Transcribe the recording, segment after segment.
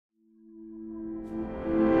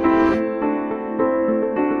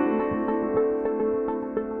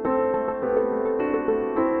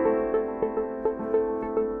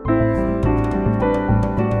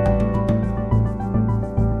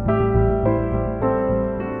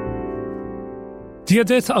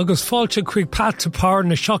Diadet agus fáilte chuig pat to power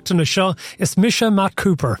na seachtainna seo is Misha Matt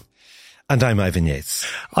Cooper. And I'm Ivan Yates.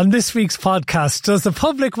 On this week's podcast, does the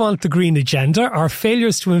public want the green agenda? Are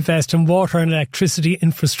failures to invest in water and electricity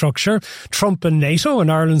infrastructure? Trump and NATO and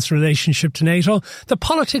Ireland's relationship to NATO? The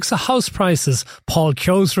politics of house prices? Paul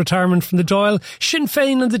Keogh's retirement from the Dáil? Sinn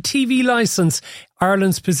Féin and the TV licence?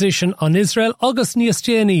 Ireland's position on Israel? Agus níos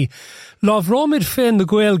déanaí. Lámhróid féin na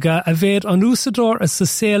Gaeilge a bhéad an úsadóir as sa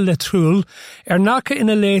saol le trúil, naca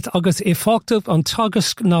ina léit agus é fágtah an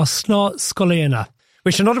tagas ná sná scoléana.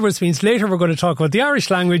 Which in other words means later we're going to talk about the Irish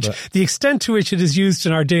language, the extent to which it is used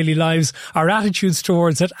in our daily lives, our attitudes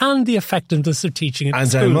towards it, and the effectiveness of teaching it in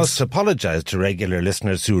schools. And I must apologise to regular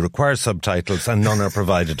listeners who require subtitles and none are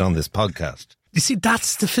provided on this podcast. You see,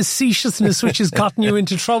 that's the facetiousness which has gotten you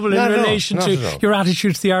into trouble in relation to your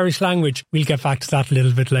attitude to the Irish language. We'll get back to that a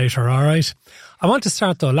little bit later, all right? I want to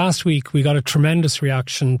start though. Last week we got a tremendous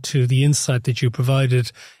reaction to the insight that you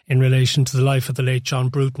provided in relation to the life of the late John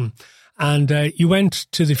Bruton. And you went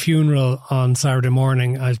to the funeral on Saturday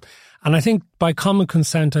morning. And I think by common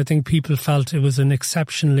consent, I think people felt it was an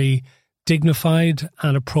exceptionally dignified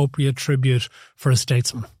and appropriate tribute for a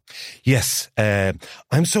statesman. Yes,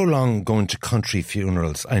 I'm so long going to country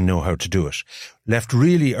funerals, I know how to do it. Left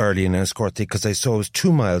really early in Enniscorthy because I saw it was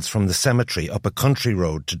 2 miles from the cemetery up a country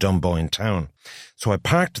road to Dunboyne town. So I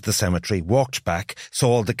parked at the cemetery, walked back, saw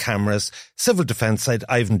all the cameras, civil defence said,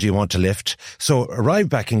 Ivan, do you want a lift? So arrived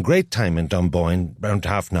back in great time in Dunboyne, around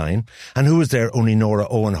 9:30. And who was there? Only Nora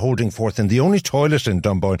Owen holding forth in the only toilet in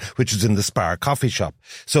Dunboyne, which is in the Spar coffee shop.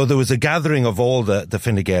 So there was a gathering of all the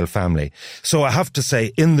Fine Gael family. So I have to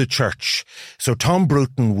say, in the church, so Tom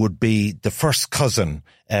Bruton would be the first cousin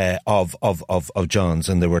of John's,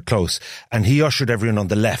 and they were close. And he ushered everyone on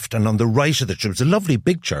the left, and on the right of the church, it was a lovely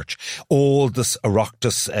big church, all this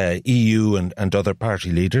Oireachtas, EU and other party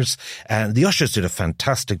leaders. And the ushers did a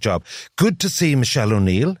fantastic job. Good to see Michelle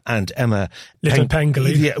O'Neill and Emma Little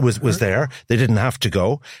Pengelly was there. They didn't have to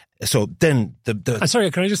go. So then I'm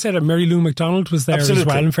sorry, can I just say that Mary Lou MacDonald was there as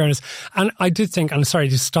well, in fairness. And I did think, I'm sorry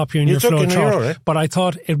to stop you in your flow of thought, but I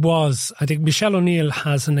thought I think Michelle O'Neill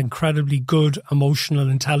has an incredibly good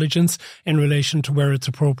emotional intelligence in relation to where it's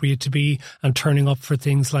appropriate to be and turning up for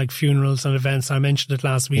things like funerals and events. I mentioned it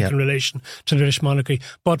last week in relation to the Irish monarchy.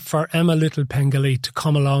 But for Emma Little Pengelly to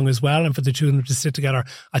come along as well and for the two of them to sit together,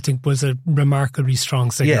 I think was a remarkably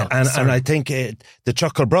strong signal. Yeah, and I think the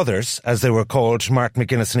Chuckle Brothers, as they were called, Mark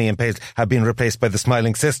McGuinness and Ian Paisley, have been replaced by the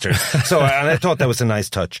Smiling Sisters. So, and I thought that was a nice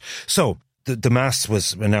touch. So, the mass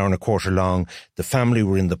was an hour and a quarter long. The family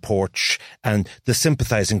were in the porch, and the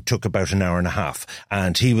sympathising took about an hour and a half.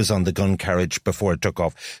 And he was on the gun carriage before it took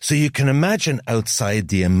off. So you can imagine outside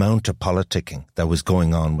the amount of politicking that was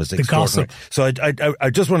going on was extraordinary. So I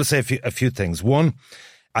just want to say a few things. One,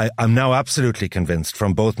 I'm now absolutely convinced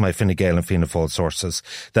from both my Fine Gael and Fianna Fáil sources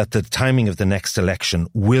that the timing of the next election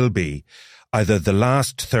will be either the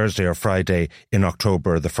last Thursday or Friday in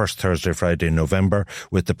October or the first Thursday or Friday in November,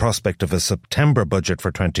 with the prospect of a September budget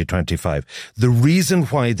for 2025. The reason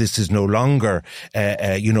why this is no longer,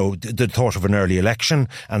 the thought of an early election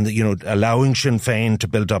and, allowing Sinn Féin to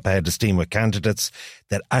build up a head of steam with candidates,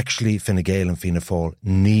 that actually Fine Gael and Fianna Fáil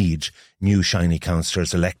need new shiny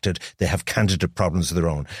councillors elected. They have candidate problems of their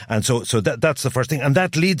own. And so that's the first thing. And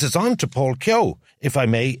that leads us on to Paul Keogh, if I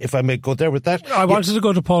may go there with that. I wanted to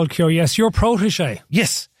go to Paul Keogh, yes. Your protégé.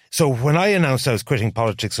 Yes. So when I announced I was quitting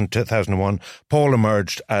politics in 2001, Paul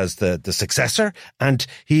emerged as the successor, and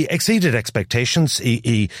he exceeded expectations.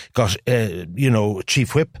 He got,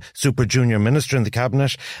 Chief Whip, Super Junior Minister in the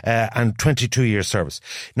Cabinet, and 22 years service.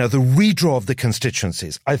 Now, the redraw of the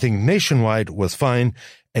constituencies, I think nationwide was fine,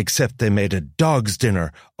 except they made a dog's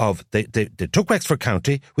dinner of, they took Wexford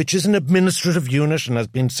County, which is an administrative unit and has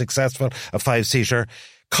been successful, a 5-seater,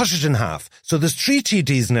 cut it in half. So there's 3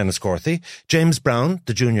 TDs in Enniscorthy, James Brown,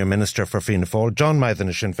 the junior minister for Fianna Fáil, John Mythen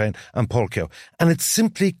of Sinn Féin, and Paul Keogh. And it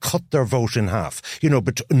simply cut their vote in half.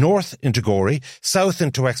 But north into Gorey, south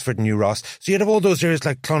into Wexford and New Ross. So you'd have all those areas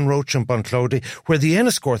like Clonroach and Bunclody, where the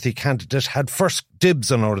Enniscorthy candidate had first dibs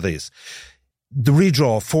on all of these. The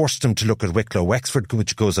redraw forced him to look at Wicklow Wexford,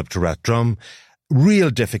 which goes up to Rathdrum. Real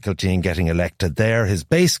difficulty in getting elected there. His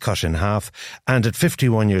base cut in half. And at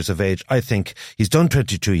 51 years of age, I think he's done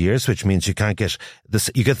 22 years, which means you can't get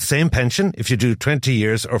this. You get the same pension if you do 20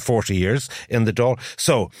 years or 40 years in the Dáil.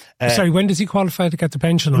 So, sorry, when does he qualify to get the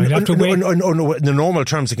pension? I'd have to wait. No, the normal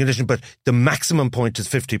terms and conditions, but the maximum point is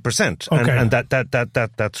 50%. Okay. And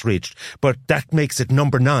that's reached. But that makes it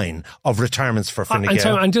number 9 of retirements for Fine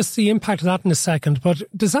Gael. And just the impact of that in a second. But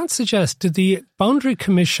does that suggest, did the Boundary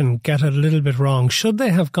Commission get it a little bit wrong? Should they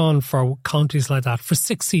have gone for counties like that, for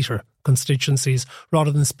 6-seater constituencies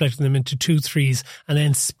rather than splitting them into 2 3s and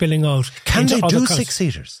then spilling out. Can they do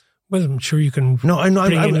 6-seaters? Well, I'm sure you can bring in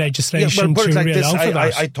legislation to like allow for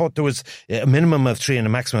that. I thought there was a minimum of 3 and a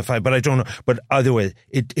maximum of 5, but I don't know. But either way,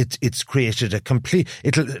 it's created a complete.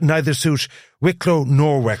 It'll neither suit Wicklow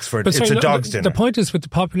nor Wexford. It's a dog's dinner. The point is, with the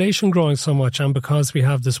population growing so much, and because we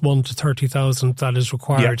have this 1 to 30,000 that is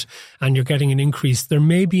required, and you're getting an increase, there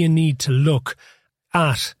may be a need to look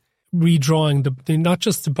at redrawing not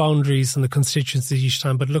just the boundaries and the constituencies each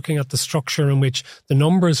time, but looking at the structure in which the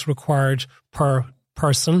numbers required per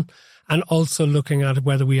person, and also looking at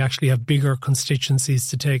whether we actually have bigger constituencies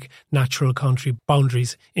to take natural country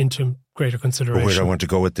boundaries into greater consideration. But where I want to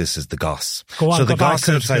go with this is the goss. So the goss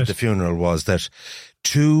outside the funeral was that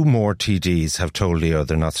 2 more TDs have told Leo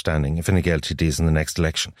they're not standing, Fine Gael TDs, in the next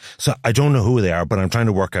election. So I don't know who they are, but I'm trying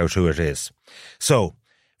to work out who it is. So,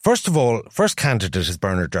 first of all, first candidate is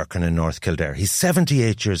Bernard Durkin in North Kildare. He's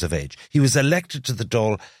 78 years of age. He was elected to the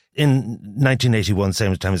Dáil in 1981,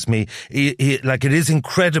 same time as me. It is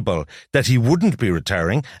incredible that he wouldn't be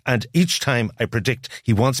retiring, and each time I predict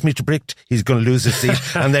he wants me to predict he's going to lose his seat,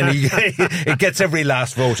 and then it gets every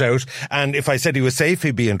last vote out, and if I said he was safe,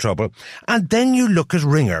 he'd be in trouble. And then you look at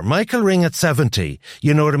Ringer, Michael Ring at 70,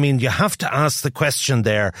 you know what I mean? You have to ask the question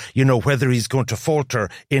there, you know, whether he's going to falter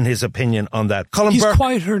in his opinion on that. Colin He's Burke,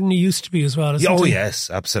 quieter than he used to be as well, isn't he? Oh yes,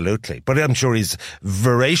 absolutely. But I'm sure he's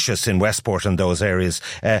voracious in Westport and those areas.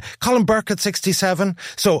 Colin Burke at 67.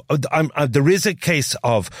 So there is a case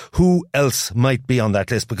of who else might be on that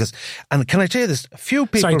list, because, and can I tell you this, few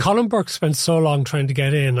people... Sorry, Colin Burke spent so long trying to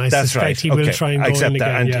get in. I suspect he will try and go in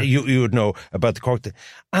again. And you would know about the Cork thing.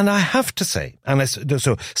 And I have to say,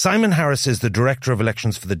 so Simon Harris is the Director of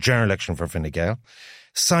Elections for the general election for Fine Gael.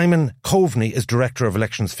 Simon Coveney is Director of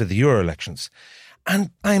Elections for the Euro elections. And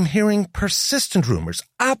I'm hearing persistent rumours,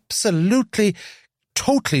 absolutely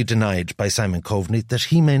totally denied by Simon Coveney, that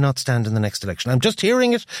he may not stand in the next election. I'm just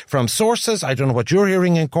hearing it from sources. I don't know what you're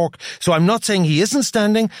hearing in Cork. So I'm not saying he isn't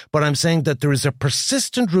standing, but I'm saying that there is a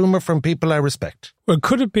persistent rumour from people I respect. Well,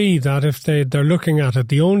 could it be that if they're looking at it,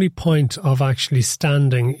 the only point of actually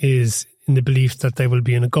standing is in the belief that they will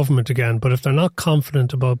be in a government again? But if they're not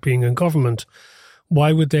confident about being in government,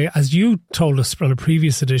 why would they, as you told us on a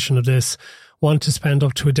previous edition of this, want to spend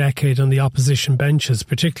up to a decade on the opposition benches,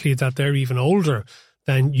 particularly that they're even older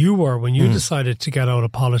than you were when you decided to get out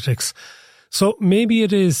of politics? So maybe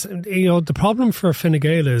it is, you know, the problem for Fine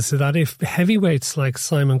Gael is that if heavyweights like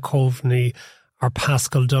Simon Coveney or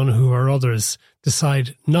Pascal Donoghue or others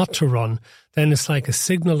decide not to run, then it's like a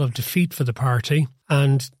signal of defeat for the party,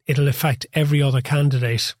 and it'll affect every other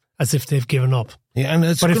candidate as if they've given up. Yeah, and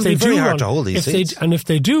it's going to be very hard to hold these seats. And if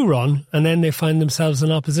they do run, and then they find themselves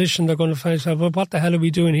in opposition, they're going to find themselves, well, what the hell are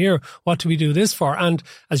we doing here? What do we do this for? And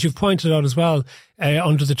as you've pointed out as well,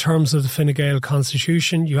 under the terms of the Fine Gael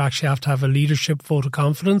constitution, you actually have to have a leadership vote of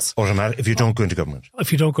confidence. Automatic, if you don't go into government.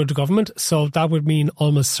 If you don't go into government. So that would mean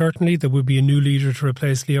almost certainly there would be a new leader to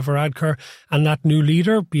replace Leo Varadkar. And that new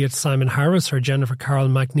leader, be it Simon Harris or Jennifer Carroll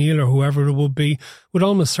McNeil or whoever it would be, would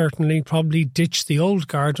almost certainly probably ditch the old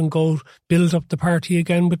guard and go build up the party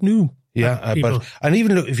again with new people. And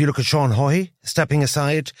even if you look at Sean Hoy stepping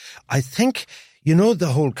aside, I think, you know, the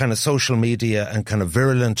whole kind of social media and kind of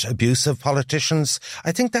virulent abuse of politicians,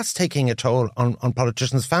 I think that's taking a toll on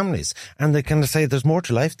politicians' families. And they kind of say there's more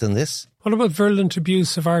to life than this. What about virulent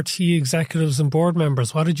abuse of RTE executives and board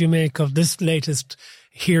members? What did you make of this latest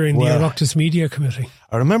hearing, the Oireachtas Media Committee?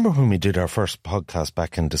 I remember when we did our first podcast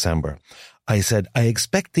back in December, I said, I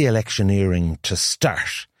expect the electioneering to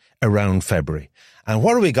start around February. And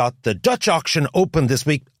what do we got? The Dutch auction opened this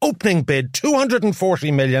week. Opening bid,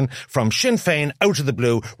 240 million from Sinn Féin out of the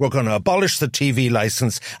blue. We're going to abolish the TV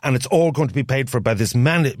licence, and it's all going to be paid for by this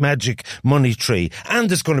magic money tree. And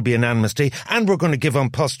there's going to be an amnesty, and we're going to give them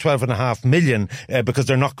plus 12.5 million because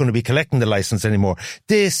they're not going to be collecting the licence anymore.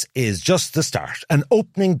 This is just the start. An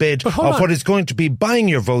opening bid of what is going to be buying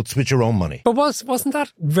your votes with your own money. But wasn't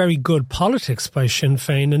that very good politics by Sinn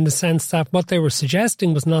Féin, in the sense that what they were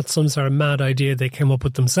suggesting was not some sort of mad idea they came up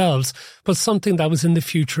with themselves, but something that was in the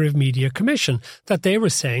Future of Media Commission, that they were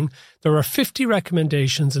saying there are 50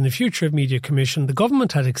 recommendations in the Future of Media Commission. The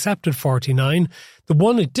government had accepted 49. The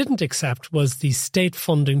one it didn't accept was the state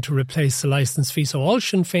funding to replace the licence fee. So all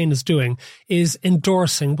Sinn Féin is doing is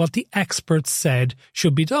endorsing what the experts said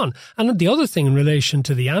should be done. And the other thing in relation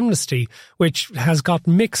to the amnesty, which has got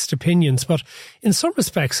mixed opinions, but in some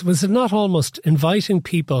respects, was it not almost inviting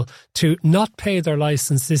people to not pay their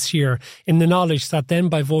licence this year in the knowledge that then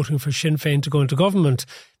by voting for Sinn Féin to go into government,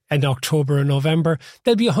 in October and November,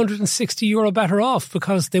 they'll be €160 better off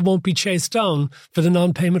because they won't be chased down for the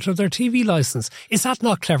non-payment of their TV licence. Is that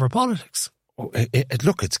not clever politics?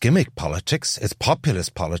 Look, it's gimmick politics, it's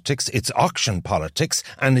populist politics, it's auction politics,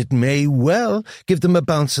 and it may well give them a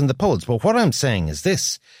bounce in the polls. But what I'm saying is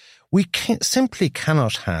this. We simply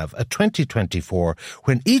cannot have a 2024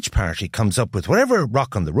 when each party comes up with whatever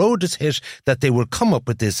rock on the road is hit, that they will come up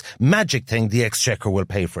with this magic thing, the Exchequer will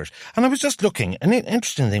pay for it. And I was just looking, an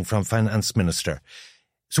interesting thing from Finance Minister.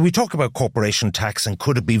 So we talk about corporation tax and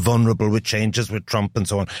could it be vulnerable with changes with Trump and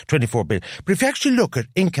so on, 24 billion. But if you actually look at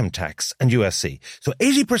income tax and USC, so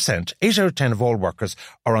 80%, 8 out of 10 of all workers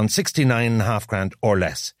are on 69.5 grand or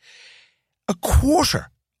less. A quarter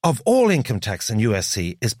of all income tax in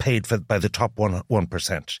USC is paid for by the top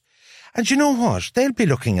 1%. And you know what? They'll be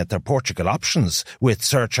looking at their Portugal options with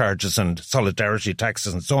surcharges and solidarity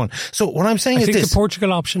taxes and so on. So what I'm saying is this. I think the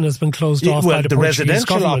Portugal option has been closed off by the Portuguese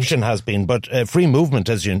residential government. Option has been, but free movement,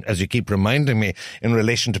 as you keep reminding me in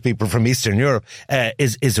relation to people from Eastern Europe,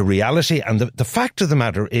 is a reality. And the fact of the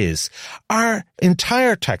matter is our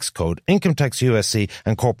entire tax code, income tax, USC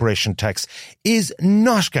and corporation tax, is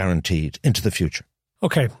not guaranteed into the future.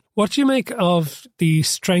 Okay. What do you make of the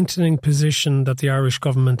strengthening position that the Irish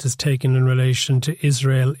government has taken in relation to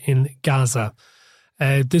Israel in Gaza?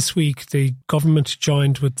 This week, the government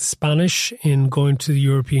joined with the Spanish in going to the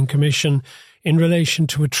European Commission in relation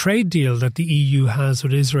to a trade deal that the EU has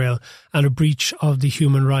with Israel and a breach of the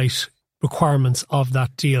human rights requirements of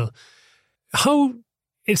that deal. How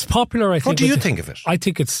it's popular, I think. What do you think of it? I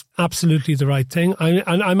think it's absolutely the right thing.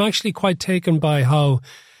 I'm actually quite taken by how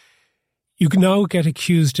you can now get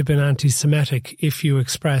accused of being anti-Semitic if you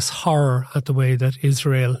express horror at the way that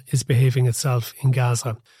Israel is behaving itself in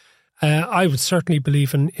Gaza. I would certainly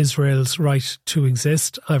believe in Israel's right to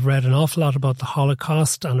exist. I've read an awful lot about the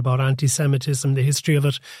Holocaust and about anti-Semitism, the history of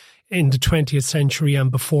it in the 20th century and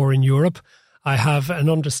before in Europe. I have an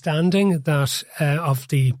understanding that of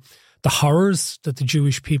the horrors that the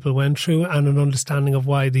Jewish people went through and an understanding of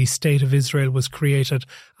why the State of Israel was created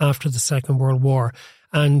after the Second World War.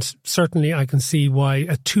 And certainly I can see why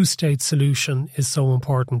a two-state solution is so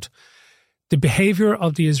important. The behaviour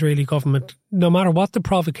of the Israeli government, no matter what the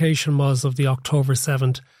provocation was of the October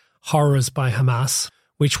 7th horrors by Hamas,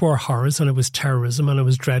 which were horrors and it was terrorism and it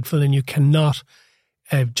was dreadful and you cannot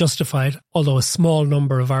justify it, although a small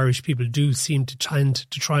number of Irish people do seem to tend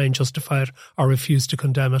to try and justify it or refuse to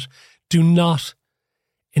condemn it, do not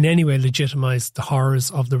in any way legitimise the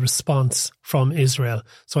horrors of the response from Israel.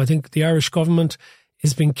 So I think the Irish government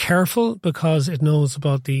is being careful because it knows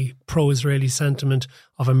about the pro-Israeli sentiment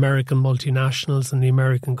of American multinationals and the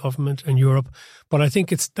American government and Europe. But I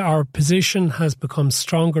think our position has become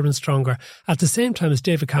stronger and stronger at the same time as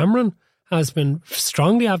David Cameron has been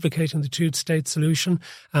strongly advocating the two-state solution,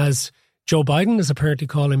 as Joe Biden is apparently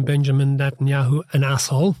calling Benjamin Netanyahu an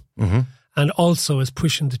asshole, and also is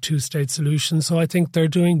pushing the two-state solution. So I think they're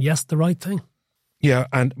doing, yes, the right thing. Yeah,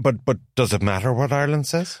 but does it matter what Ireland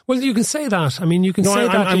says? Well, you can say that. I mean, you can say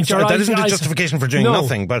that. I'm sorry, that isn't a justification for doing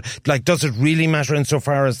nothing. But does it really matter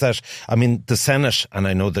insofar as that? I mean, the Senate, and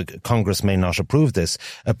I know the Congress may not approve this,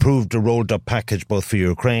 approved a rolled-up package both for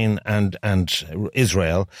Ukraine and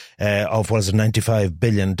Israel of what is it, $95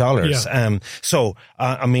 billion. Yeah.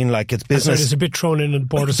 I mean, it's business. So there's a bit thrown in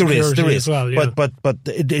border security as well. Yeah. But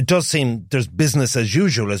it does seem there's business as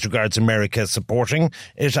usual as regards America supporting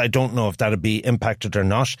it. I don't know if that'd be impacted or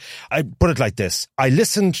not. I put it like this. I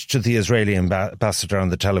listened to the Israeli ambassador on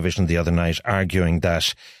the television the other night arguing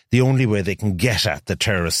that the only way they can get at the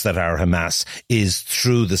terrorists that are Hamas is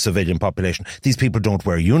through the civilian population. These people don't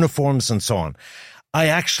wear uniforms and so on. I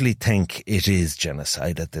actually think it is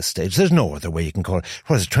genocide at this stage. There's no other way you can call it.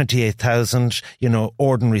 What is it, 28,000,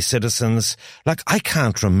 ordinary citizens? I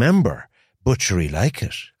can't remember butchery like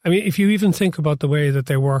it. I mean, if you even think about the way that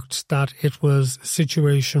they worked, that it was a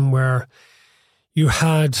situation where you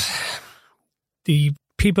had the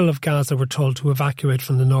people of Gaza were told to evacuate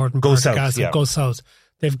from the northern part of Gaza, go south.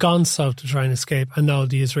 They've gone south to try and escape, and now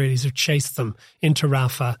the Israelis have chased them into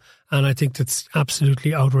Rafah, and I think that's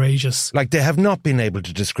absolutely outrageous. They have not been able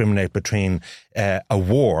to discriminate between a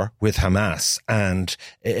war with Hamas and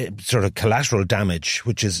sort of collateral damage,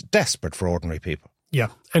 which is desperate for ordinary people. Yeah.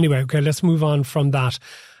 Anyway, okay, let's move on from that.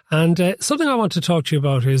 And something I want to talk to you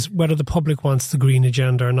about is whether the public wants the green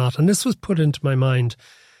agenda or not. And this was put into my mind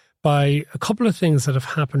by a couple of things that have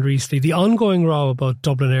happened recently. The ongoing row about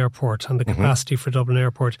Dublin Airport and the capacity for Dublin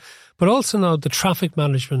Airport, but also now the traffic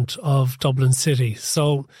management of Dublin City.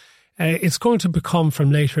 So it's going to become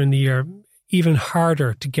from later in the year even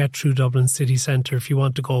harder to get through Dublin city centre if you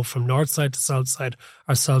want to go from north side to south side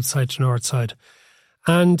or south side to north side.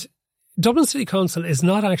 And Dublin City Council is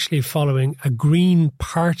not actually following a Green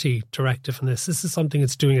Party directive on this. This is something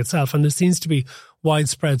it's doing itself, and there seems to be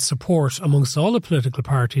widespread support amongst all the political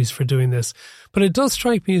parties for doing this. But it does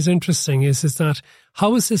strike me as interesting is that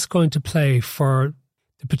how is this going to play for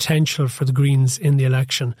the potential for the Greens in the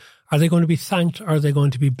election? Are they going to be thanked or are they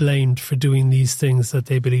going to be blamed for doing these things that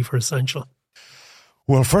they believe are essential?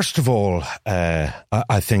 Well, first of all,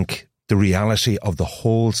 I think the reality of the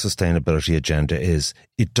whole sustainability agenda is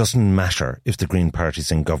it doesn't matter if the Green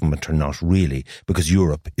Party's in government or not, really, because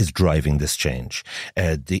Europe is driving this change.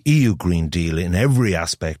 The EU Green Deal in every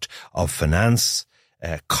aspect of finance,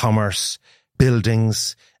 commerce,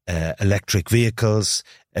 buildings, electric vehicles,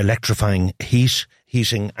 electrifying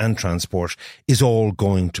heating and transport is all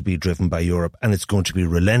going to be driven by Europe, and it's going to be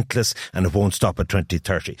relentless, and it won't stop at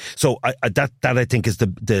 2030. So that I think is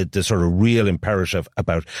the sort of real imperative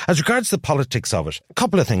about. As regards the politics of it, a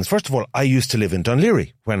couple of things. First of all, I used to live in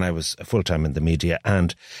Dunleary when I was full-time in the media,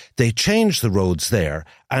 and they changed the roads there,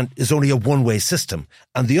 and is only a one-way system,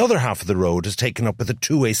 and the other half of the road is taken up with a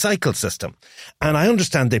two-way cycle system. And I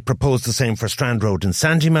understand they proposed the same for Strand Road in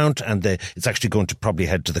Sandymount, and it's actually going to probably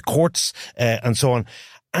head to the courts and so on.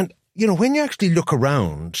 And, you know, when you actually look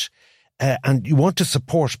around and you want to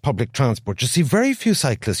support public transport, you see very few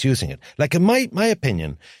cyclists using it. Like in my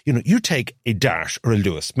opinion, you know, you take a Dart or a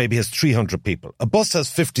Lewis, maybe has 300 people. A bus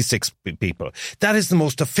has 56 people. That is the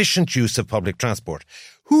most efficient use of public transport.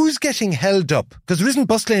 Who's getting held up? Because there isn't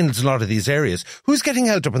bus lanes in a lot of these areas. Who's getting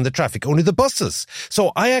held up in the traffic? Only the buses.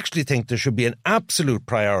 So I actually think there should be an absolute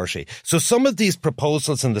priority. So some of these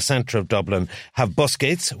proposals in the centre of Dublin have bus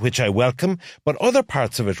gates, which I welcome, but other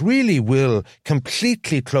parts of it really will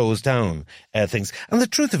completely close down things. And the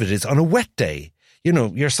truth of it is, on a wet day, you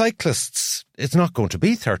know, your cyclists, it's not going to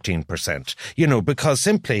be 13%, you know, because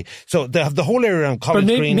simply, so they have the whole area around College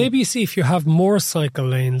Green. Maybe you see if you have more cycle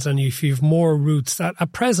lanes and if you have more routes,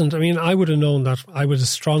 at present, I mean, I would have known that I would have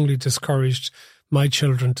strongly discouraged my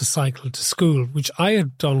children to cycle to school, which I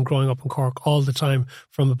had done growing up in Cork all the time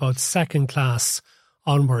from about second class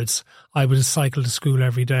onwards. I would have cycled to school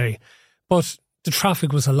every day. But the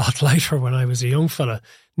traffic was a lot lighter when I was a young fella.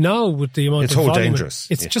 Now, with the amount of volume, dangerous.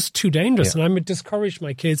 It's just too dangerous. Yeah. And I would discourage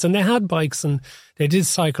my kids. And they had bikes and they did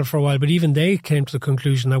cycle for a while, but even they came to the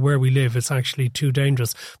conclusion that where we live, it's actually too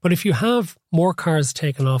dangerous. But if you have more cars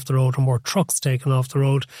taken off the road or more trucks taken off the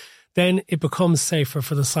road, then it becomes safer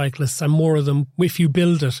for the cyclists, and more of them, if you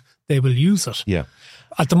build it, they will use it. Yeah.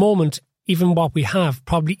 At the moment, even what we have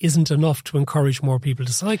probably isn't enough to encourage more people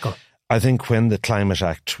to cycle. I think when the Climate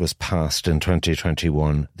Act was passed in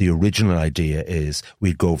 2021, the original idea is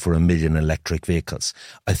we'd go for 1 million electric vehicles.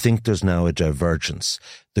 I think there's now a divergence.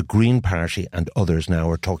 The Green Party and others now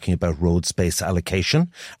are talking about road space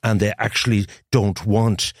allocation, and they actually don't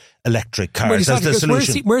want electric cars as the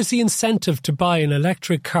solution. Where's the incentive to buy an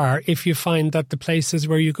electric car if you find that the places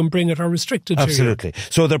where you can bring it are restricted to you? Absolutely.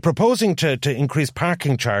 So they're proposing to increase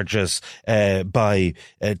parking charges by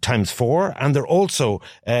times 4, and they're also,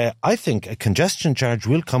 I think, a congestion charge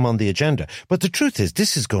will come on the agenda. But the truth is,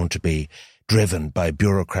 this is going to be driven by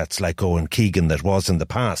bureaucrats like Owen Keegan that was in the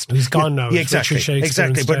past. He's gone now. Yeah, exactly.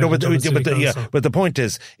 But the point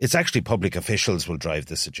is, it's actually public officials will drive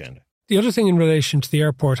this agenda. The other thing in relation to the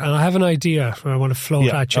airport, and I have an idea I want to float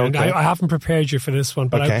at you. Okay. And I haven't prepared you for this one,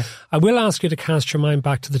 but I will ask you to cast your mind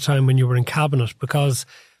back to the time when you were in Cabinet, because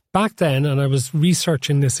back then, and I was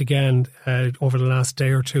researching this again over the last day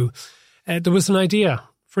or two, there was an idea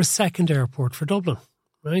for a second airport for Dublin,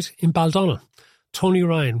 right, in Baldonnel. Tony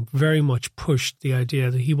Ryan very much pushed the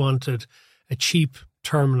idea that he wanted a cheap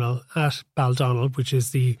terminal at Baldonnel, which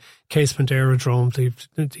is the Casement Aerodrome,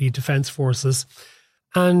 the Defence Forces.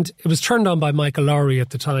 And it was turned on by Michael Lowry at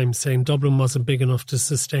the time, saying Dublin wasn't big enough to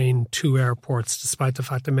sustain 2 airports, despite the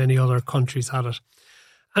fact that many other countries had it.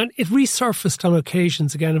 And it resurfaced on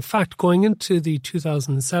occasions again. In fact, going into the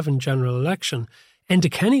 2007 general election,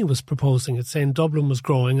 Enda Kenny was proposing it, saying Dublin was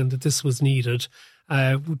growing and that this was needed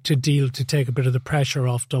to take a bit of the pressure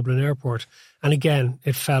off Dublin Airport. And again,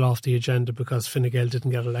 it fell off the agenda because Fine Gael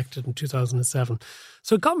didn't get elected in 2007.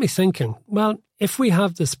 So it got me thinking, well, if we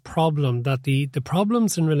have this problem that the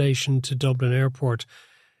problems in relation to Dublin Airport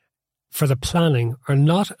for the planning are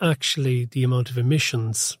not actually the amount of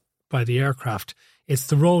emissions by the aircraft, it's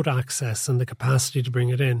the road access and the capacity to bring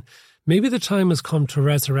it in. Maybe the time has come to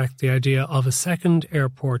resurrect the idea of a second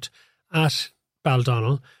airport at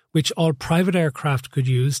Baldonnel, which all private aircraft could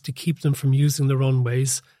use to keep them from using the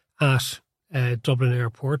runways at Dublin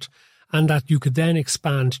Airport, and that you could then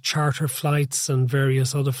expand charter flights and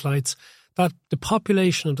various other flights. that the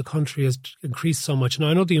population of the country has increased so much. Now,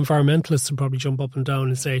 I know the environmentalists will probably jump up and down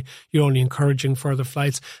and say you're only encouraging further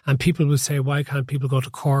flights, and people will say, why can't people go to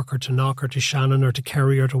Cork or to Knock or to Shannon or to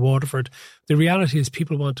Kerry or to Waterford? The reality is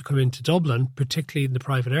people want to come into Dublin, particularly in the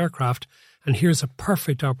private aircraft, and here's a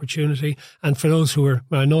perfect opportunity. And for those who are,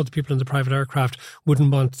 I know the people in the private aircraft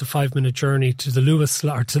wouldn't want the 5-minute journey to the Lewis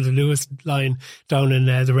line down in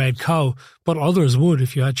the Red Cow, but others would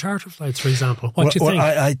if you had charter flights, for example. What do you think?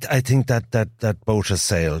 I think that boat has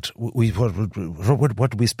sailed. What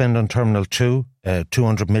did we spend on Terminal 2?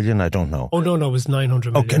 200 million? I don't know. Oh, no, it was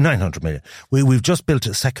 900 million. Okay, 900 million. We've just built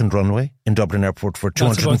a second runway in Dublin Airport for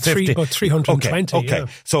 250. About 320. Okay. Yeah.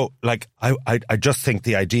 So, I just think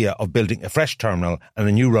the idea of building a fresh terminal and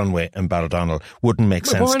a new runway in Ballydonnell wouldn't make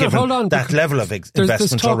sense given that level of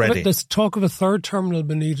investment already. There's talk of a third terminal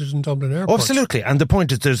being needed in Dublin Airport. Absolutely. And the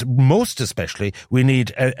point is most especially, we need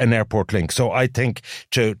an airport link. So I think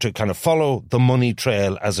to kind of follow the money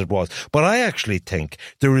trail as it was. But I actually think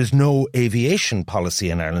there is no aviation policy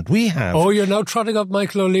in Ireland. We have... Oh, you're now trotting up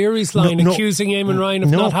Michael O'Leary's line, accusing Eamon Ryan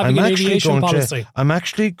of not having an aviation policy. I'm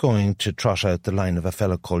actually going to trot out the line of a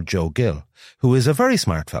fellow called Joe Gill, who is a very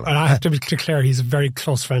smart fellow. And I have to declare he's a very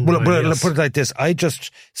close friend of mine. Well, let's put it like this. I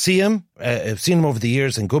just see him, I've seen him over the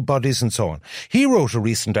years in Good Buddies and so on. He wrote a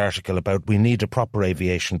recent article about we need a proper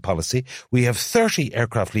aviation policy. We have 30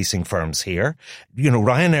 aircraft leasing firms here. You know,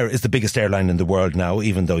 Ryanair is the biggest airline in the world now,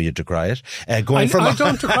 even though you decry it. I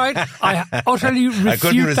don't decry it. I utterly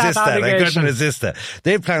refute that allegation. I couldn't resist that.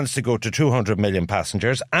 They have plans to go to 200 million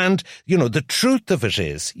passengers. And, you know, the truth of it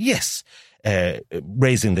is, yes,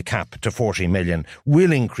 raising the cap to 40 million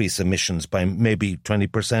will increase emissions by maybe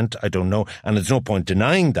 20%. I don't know. And there's no point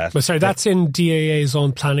denying that. But sorry, that's in DAA's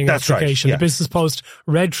own planning application. Right, yeah. The Business Post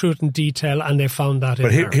read through it in detail and they found that in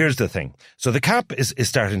there. But here's the thing. So the cap is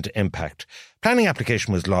starting to impact. Planning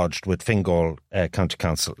application was lodged with Fingal County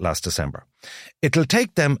Council last December. It'll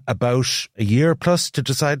take them about a year plus to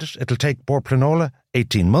decide it. It'll take Portplanola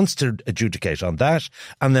 18 months to adjudicate on that,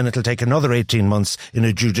 and then it'll take another 18 months in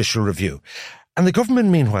a judicial review. And the government,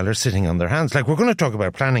 meanwhile, are sitting on their hands. Like, we're going to talk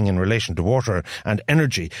about planning in relation to water and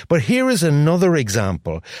energy. But here is another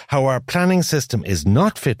example how our planning system is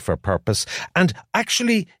not fit for purpose. And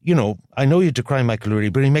actually, you know, I know you decry Michael O'Leary,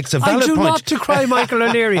 but he makes a valid point. I do not decry Michael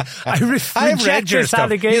O'Leary. I've read your this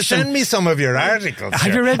allegation. You send me some of your articles.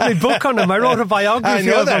 Have you read my book on him? I wrote a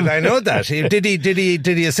biography of him. I know that. Did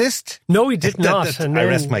he assist? No, he did not. I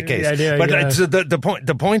rest my case.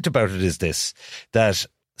 The point about it is this, that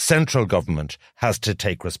central government has to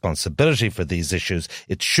take responsibility for these issues.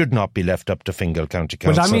 It should not be left up to Fingal County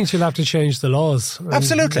Council. But that means you'll have to change the laws.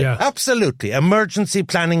 Absolutely. Emergency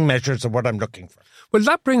planning measures are what I'm looking for. Well,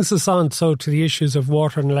 that brings us on to the issues of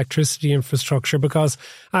water and electricity infrastructure, because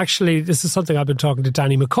actually this is something I've been talking to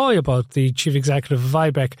Danny McCoy about, the chief executive of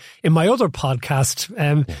IBEC, in my other podcast,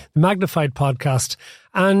 the Magnified podcast.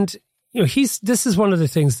 And you know, this is one of the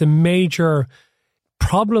things, the major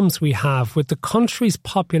problems we have with the country's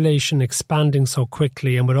population expanding so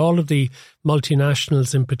quickly, and with all of the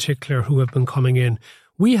multinationals in particular who have been coming in.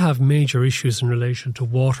 We have major issues in relation to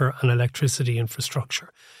water and electricity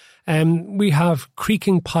infrastructure. We have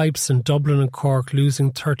creaking pipes in Dublin and Cork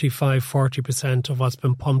losing 35-40% of what's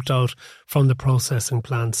been pumped out from the processing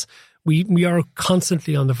plants. We are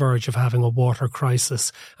constantly on the verge of having a water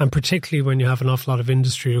crisis, and particularly when you have an awful lot of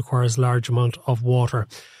industry requires a large amount of water.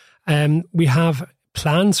 We have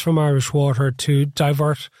plans from Irish Water to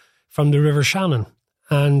divert from the River Shannon.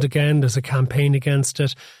 And again, there's a campaign against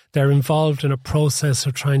it. They're involved in a process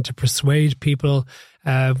of trying to persuade people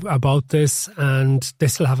about this, and they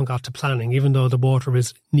still haven't got to planning, even though the water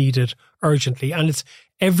is needed urgently. And it's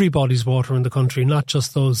everybody's water in the country, not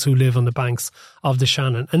just those who live on the banks of the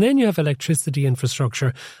Shannon. And then you have electricity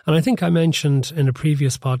infrastructure. And I think I mentioned in a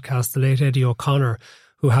previous podcast, the late Eddie O'Connor,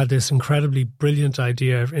 who had this incredibly brilliant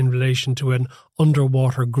idea in relation to an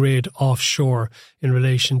underwater grid offshore in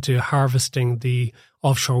relation to harvesting the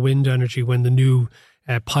offshore wind energy when the new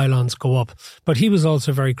pylons go up. But he was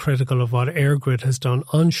also very critical of what EirGrid has done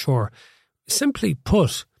onshore. Simply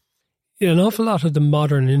put, an awful lot of the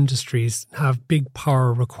modern industries have big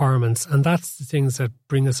power requirements, and that's the things that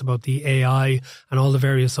bring us about the AI and all the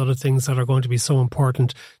various other things that are going to be so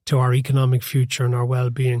important to our economic future and our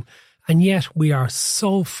well-being. And yet we are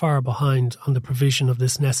so far behind on the provision of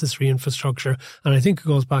this necessary infrastructure. And I think it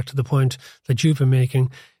goes back to the point that you've been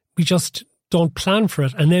making. We just don't plan for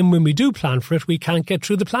it. And then when we do plan for it, we can't get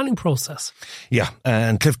through the planning process. Yeah.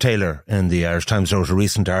 And Cliff Taylor in the Irish Times wrote a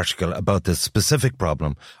recent article about the specific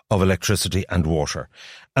problem of electricity and water.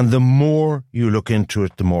 And the more you look into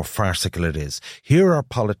it, the more farcical it is. Here are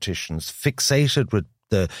politicians fixated with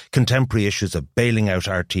the contemporary issues of bailing out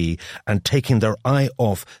RT and taking their eye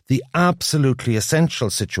off the absolutely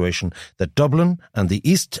essential situation that Dublin and the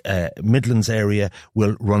East Midlands area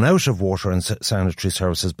will run out of water and sanitary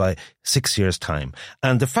services by 6 years' time.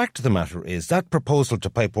 And the fact of the matter is that proposal to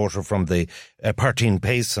pipe water from the Partine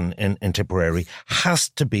Basin in Tipperary has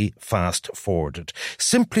to be fast forwarded.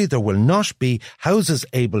 Simply, there will not be houses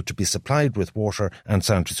able to be supplied with water and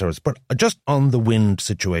sanitary service, but just on the wind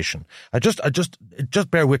situation.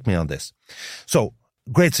 Just bear with me on this. So,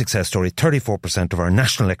 great success story. 34% of our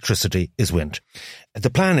national electricity is wind. The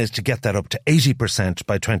plan is to get that up to 80%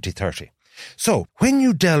 by 2030. So, when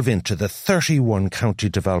you delve into the 31 county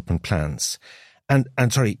development plans,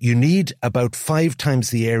 you need about 5 times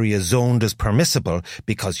the area zoned as permissible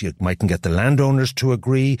because you mightn't get the landowners to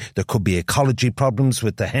agree. There could be ecology problems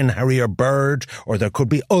with the hen harrier bird, or there could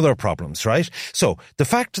be other problems, right? So the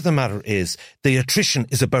fact of the matter is the attrition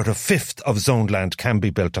is about a fifth of zoned land can be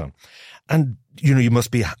built on. And, you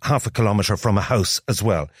must be half a kilometre from a house as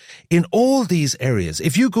well. In all these areas,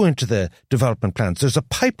 if you go into the development plans, there's a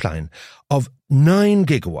pipeline of 9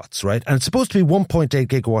 gigawatts, right? And it's supposed to be 1.8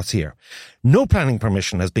 gigawatts here. No planning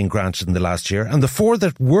permission has been granted in the last year, and the 4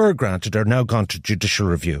 that were granted are now gone to judicial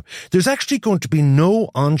review. There's actually going to be no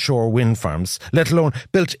onshore wind farms, let alone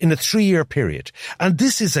built in a 3-year period. And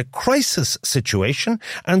this is a crisis situation,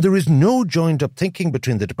 and there is no joined-up thinking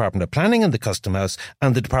between the Department of Planning and the Custom House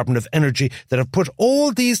and the Department of Energy that have put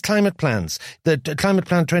all these climate plans. The Climate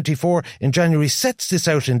Plan 24 in January sets this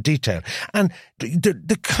out in detail. And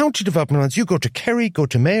the county development plans, you go to Kerry, go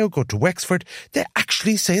to Mayo, go to Wexford, they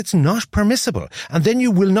actually say it's not permissible. And then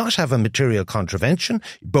you will not have a material contravention.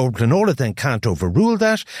 Bold Planola then can't overrule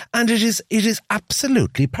that. And it is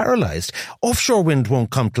absolutely paralysed. Offshore wind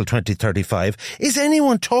won't come till 2035. Is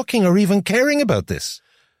anyone talking or even caring about this?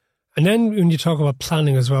 And then when you talk about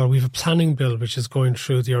planning as well, we have a planning bill which is going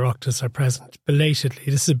through the Oireachtas at present, belatedly.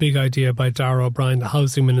 This is a big idea by Darragh O'Brien, the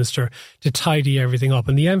Housing Minister, to tidy everything up.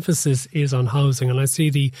 And the emphasis is on housing. And I see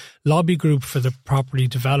the lobby group for the property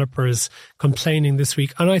developers complaining this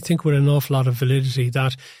week, and I think with an awful lot of validity,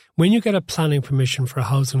 that when you get a planning permission for a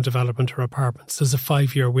housing development or apartments, there's a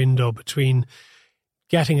 5-year window between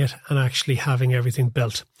getting it and actually having everything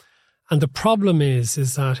built. And the problem is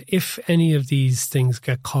that if any of these things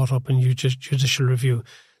get caught up in judicial review,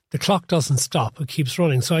 the clock doesn't stop. It keeps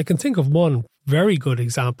running. So I can think of one very good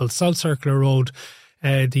example. South Circular Road,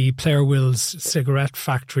 the Player Will's cigarette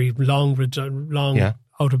factory, long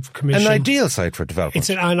out of commission. An ideal site for development.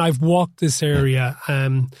 And I've walked this area.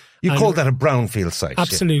 You call that a brownfield site.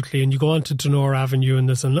 Absolutely. Yeah. And you go on to Dunor Avenue, and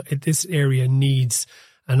this area needs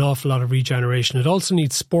an awful lot of regeneration. It also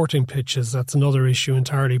needs sporting pitches. That's another issue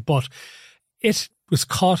entirely. But it was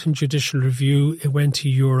caught in judicial review. It went to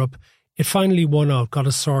Europe. It finally won out, got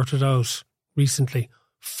it sorted out recently.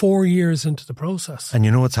 4 years into the process. And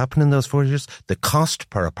you know what's happened in those 4 years? The cost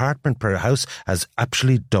per apartment, per house has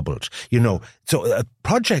actually doubled. So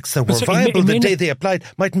projects that were viable the day they applied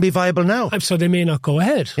mightn't be viable now. So they may not go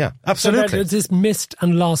ahead. Yeah, absolutely. So there's this missed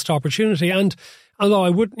and lost opportunity. And although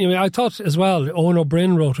I thought as well, Owen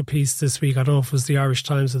O'Brien wrote a piece this week, I don't know if it was the Irish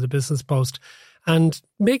Times or the Business Post, and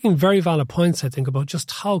making very valid points, I think, about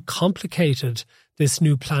just how complicated this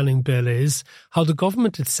new planning bill is, how the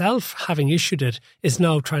government itself, having issued it, is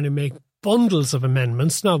now trying to make bundles of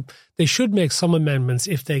amendments. Now, they should make some amendments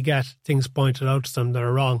if they get things pointed out to them that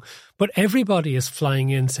are wrong. But everybody is flying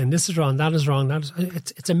in saying this is wrong, that is wrong.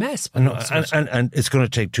 It's a mess. And it's going to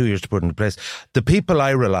take 2 years to put into place. The people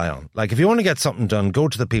I rely on, like if you want to get something done, go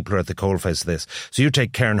to the people who are at the coalface of this. So you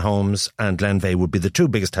take Cairn Homes and Glenveigh would be the 2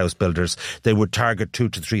 biggest house builders. They would target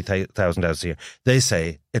 2,000 to 3,000 houses a year. They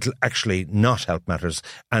say it'll actually not help matters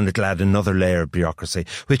and it'll add another layer of bureaucracy,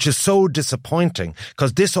 which is so disappointing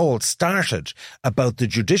because this all started about the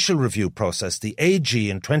judicial review process. The AG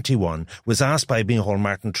in 21 was asked by Micheál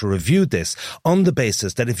Martin to review this on the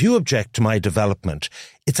basis that if you object to my development,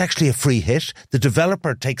 it's actually a free hit. The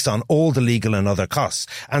developer takes on all the legal and other costs.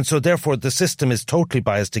 And so therefore the system is totally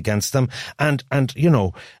biased against them. And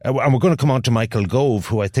we're going to come on to Michael Gove,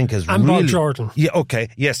 who I think is and Bob Jordan. Yeah, okay.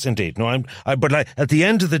 Yes, indeed. No, but at the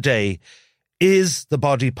end of the day, is the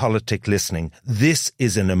body politic listening? This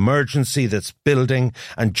is an emergency that's building.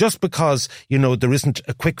 And just because, there isn't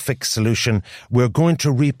a quick fix solution, we're going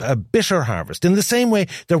to reap a bitter harvest. In the same way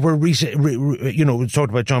that we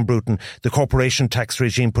talked about John Bruton, the corporation tax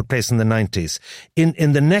regime put place in the 90s.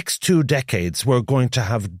 In the next 2 decades, we're going to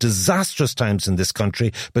have disastrous times in this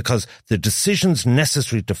country because the decisions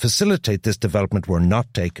necessary to facilitate this development were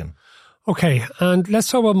not taken. Okay, and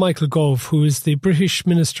let's talk about Michael Gove, who is the British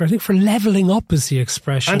Minister, I think, for levelling up is the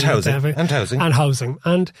expression. And housing.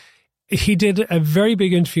 And he did a very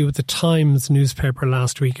big interview with the Times newspaper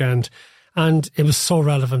last weekend, and it was so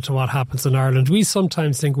relevant to what happens in Ireland. We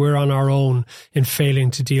sometimes think we're on our own in failing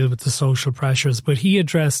to deal with the social pressures, but he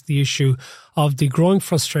addressed the issue of the growing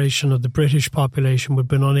frustration of the British population with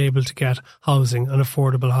being unable to get housing and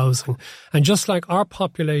affordable housing. And just like our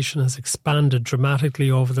population has expanded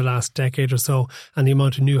dramatically over the last decade or so, and the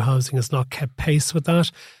amount of new housing has not kept pace with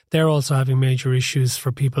that, they're also having major issues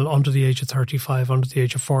for people under the age of 35, under the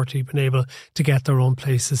age of 40, being able to get their own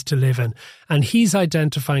places to live in. And he's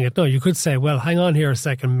identifying it. Now, you could say, well, hang on here a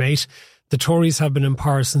second, mate. The Tories have been in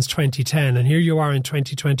power since 2010, and here you are in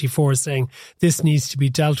 2024 saying this needs to be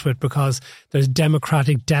dealt with because there's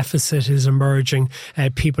democratic deficit is emerging.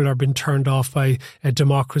 People are being turned off by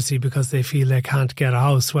democracy because they feel they can't get a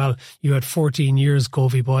house. Well, you had 14 years,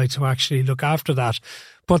 Govey boy, to actually look after that.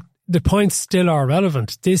 But the points still are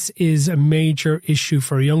relevant. This is a major issue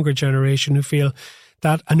for a younger generation who feel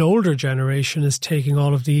that an older generation is taking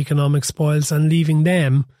all of the economic spoils and leaving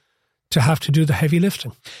them to have to do the heavy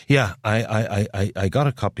lifting. Yeah, I got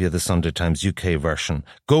a copy of the Sunday Times UK version.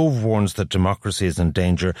 Gove warns that democracy is in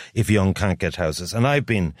danger if young can't get houses. And I've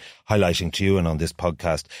been highlighting to you and on this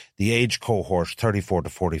podcast the age cohort 34 to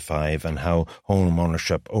 45 and how home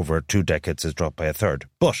ownership over 2 decades has dropped by a third.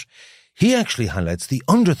 But he actually highlights the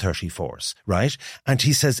under 34s, right? And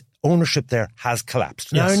he says ownership there has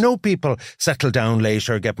collapsed. Now, Yes. I know people settle down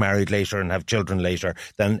later, get married later and have children later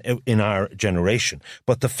than in our generation.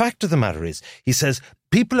 But the fact of the matter is, he says,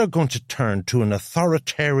 people are going to turn to an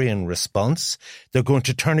authoritarian response. They're going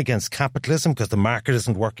to turn against capitalism because the market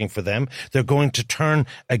isn't working for them. They're going to turn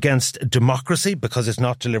against democracy because it's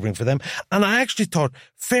not delivering for them. And I actually thought,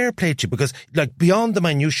 fair play to you, because like beyond the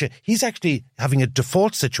minutiae, he's actually having a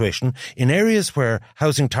default situation in areas where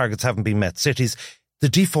housing targets haven't been met, cities. The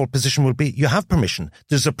default position will be you have permission.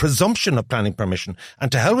 There's a presumption of planning permission,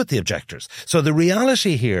 and to hell with the objectors. So the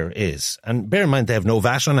reality here is, and bear in mind they have no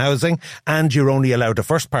VAT on housing and you're only allowed a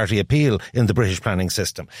first party appeal in the British planning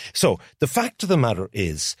system. So the fact of the matter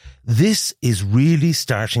is this is really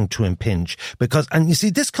starting to impinge because, and you see,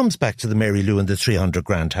 this comes back to the Mary Lou and the 300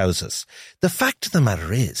 grand houses. The fact of the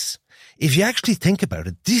matter is, if you actually think about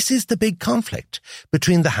it, this is the big conflict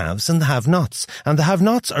between the haves and the have-nots. And the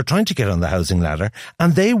have-nots are trying to get on the housing ladder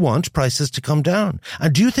and they want prices to come down.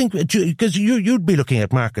 And do you think, because you'd be looking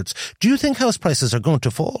at markets, do you think house prices are going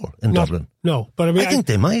to fall in Dublin? No, but I mean, I think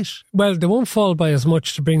they might. Well, they won't fall by as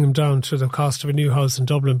much to bring them down to the cost of a new house in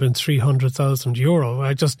Dublin being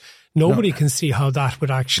 €300,000. Nobody can see how that would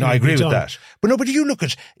actually No, I agree be done. with that. But no, but you look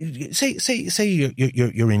at, say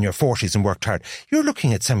you're in your 40s and worked hard. You're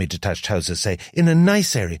looking at semi-detached houses, say, in a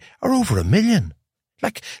nice area, are over $1 million.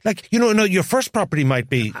 Your first property might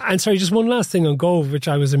be... And sorry, just one last thing on Gove, which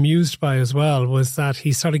I was amused by as well, was that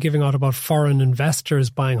he started giving out about foreign investors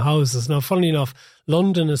buying houses. Now, funnily enough,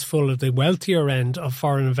 London is full of the wealthier end of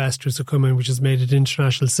foreign investors who come in, which has made it an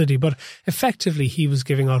international city. But effectively, he was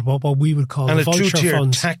giving out what we would call the vulture And a two-tier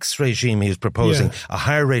funds. tax regime he was proposing, a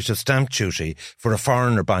higher rate of stamp duty for a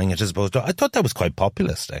foreigner buying it as opposed to... I thought that was quite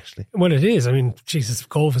populist, actually. Well, it is. I mean, Jesus,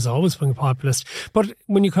 Gove has always been populist. But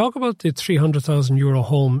when you talk about the €300,000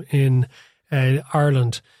 home in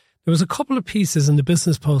Ireland, there was a couple of pieces in the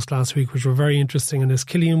Business Post last week which were very interesting. And there's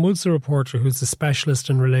Killian Woods, the reporter, who's a specialist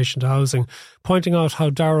in relation to housing, pointing out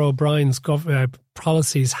how Darragh O'Brien's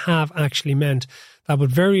policies have actually meant that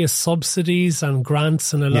with various subsidies and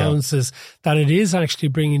grants and allowances, that it is actually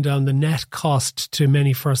bringing down the net cost to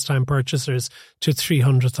many first-time purchasers to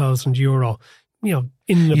 €300,000.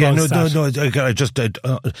 In about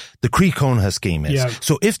that. The Conas scheme is.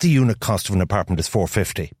 So if the unit cost of an apartment is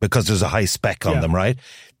 $450 because there's a high spec on them, right?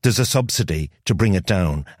 There's a subsidy to bring it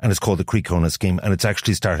down, and it's called the Conas scheme, and it's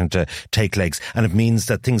actually starting to take legs. And it means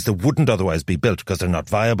that things that wouldn't otherwise be built because they're not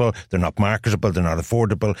viable, they're not marketable, they're not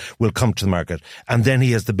affordable, will come to the market. And then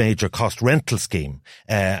he has the major cost rental scheme.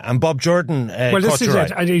 And Bob Jordan... this is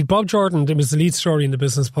it. Bob Jordan, it was the lead story in the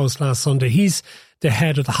Business Post last Sunday. He's the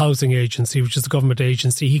head of the Housing Agency, which is the government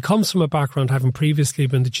agency. He comes from a background having previously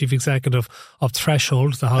been the chief executive of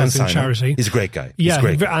Threshold, the housing charity. He's a great guy.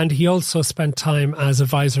 And he also spent time as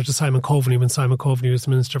advisor to Simon Coveney when Simon Coveney was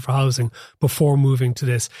the Minister for Housing before moving to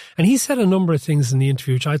this. And he said a number of things in the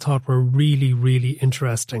interview which I thought were really, really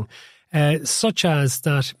interesting, such as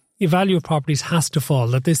that the value of properties has to fall,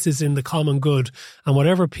 that this is in the common good, and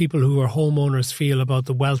whatever people who are homeowners feel about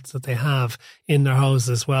the wealth that they have in their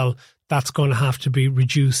houses, well, that's going to have to be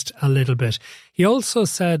reduced a little bit. He also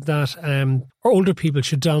said that older people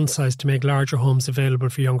should downsize to make larger homes available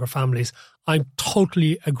for younger families. I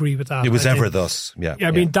totally agree with that. It was ever thus, yeah.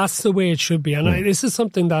 I mean, that's the way it should be. And this is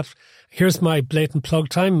something that Here's my blatant plug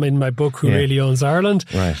time in my book, Who Really Owns Ireland.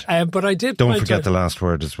 Right. But I did... Don't forget the last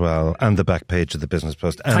word as well, and the back page of the Business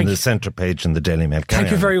Post, and the centre page in the Daily Mail.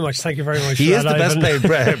 Thank you very much. Thank you very much. He is the best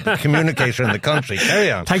paid communicator in the country.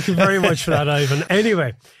 Carry on. Thank you very much for that, Ivan.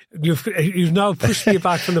 Anyway, you've now pushed me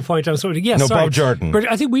back from the point I was sorry. Yes, Bob Jordan.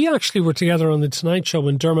 But I think we actually were together on the Tonight Show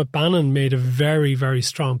when Dermot Bannon made a very, very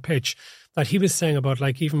strong pitch that he was saying about,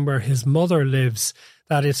 like, even where his mother lives,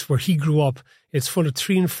 that it's where he grew up. It's full of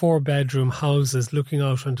 3 and 4 bedroom houses looking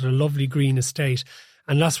out onto the lovely green estate.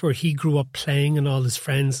 And that's where he grew up playing, and all his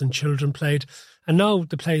friends and children played. And now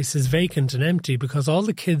the place is vacant and empty because all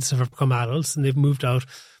the kids have become adults and they've moved out.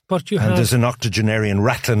 But there's an octogenarian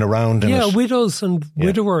rattling around in it. Widows and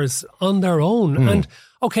widowers on their own. And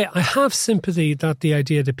okay, I have sympathy that the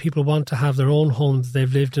idea that people want to have their own homes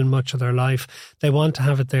they've lived in much of their life. They want to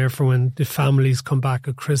have it there for when the families come back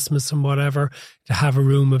at Christmas and whatever, to have a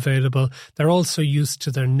room available. They're also used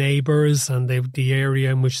to their neighbours and the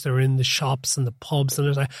area in which they're in, the shops and the pubs and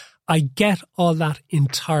it. I get all that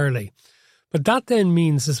entirely. But that then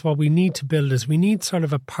means is what we need to build is we need sort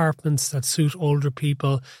of apartments that suit older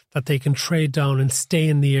people, that they can trade down and stay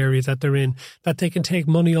in the area that they're in, that they can take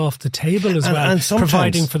money off the table as well, and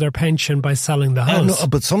providing for their pension by selling the house.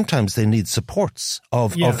 But sometimes they need supports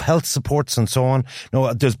of health supports and so on.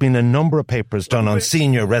 No, there's been a number of papers done on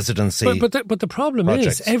senior residency. But the problem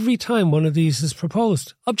projects. is every time one of these is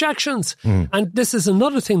proposed, objections. And this is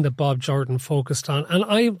another thing that Bob Jordan focused on. And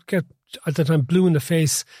I get at the time blue in the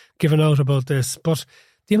face given out about this, but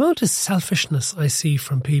the amount of selfishness I see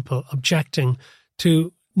from people objecting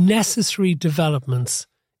to necessary developments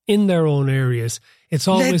in their own areas. It's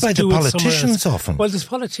always led by the politicians often. Well, there's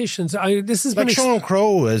politicians. This has like been Sean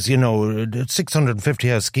Crowe, as you know, 650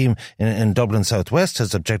 house scheme in Dublin Southwest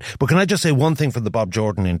has objected. But can I just say one thing from the Bob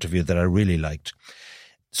Jordan interview that I really liked?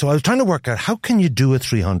 So I was trying to work out how can you do a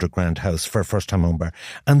 300 grand house for a first time home buyer?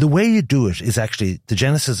 And the way you do it is actually, the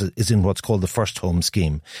genesis is in what's called the first home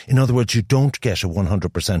scheme. In other words, you don't get a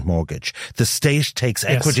 100% mortgage. The state takes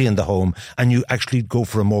equity in the home and you actually go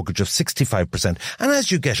for a mortgage of 65%. And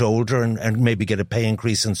as you get older and maybe get a pay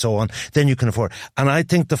increase and so on, then you can afford. And I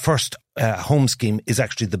think the first home scheme is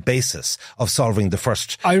actually the basis of solving the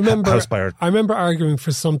first house buyer. I remember arguing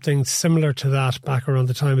for something similar to that back around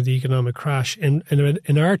the time of the economic crash in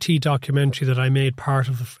an RT documentary that I made part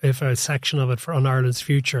of a section of it for On Ireland's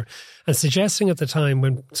Future, and suggesting at the time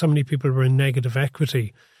when so many people were in negative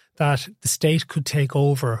equity that the state could take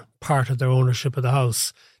over part of their ownership of the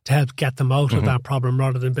house to help get them out of that problem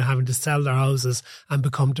rather than having to sell their houses and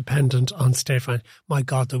become dependent on state finance. My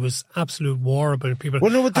God, there was absolute war about people.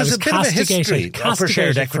 Well, no, there's a bit of a history for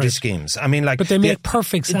shared equity schemes. I mean, like, but they make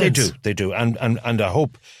perfect sense. They do. And I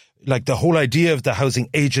hope, like, the whole idea of the housing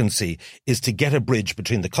agency is to get a bridge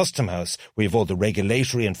between the Custom House, where you have all the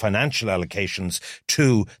regulatory and financial allocations,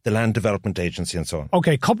 to the Land Development Agency and so on.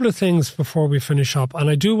 Okay, a couple of things before we finish up.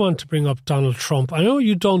 And I do want to bring up Donald Trump. I know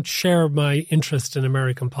you don't share my interest in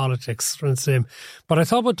American politics, but I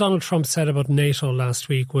thought what Donald Trump said about NATO last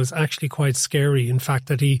week was actually quite scary. In fact,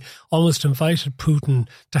 that he almost invited Putin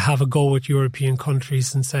to have a go at European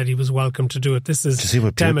countries and said he was welcome to do it. This is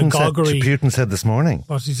demagoguery. Putin said this morning.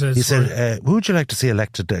 What he said? He said, who would you like to see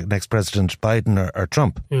elected next president, Biden or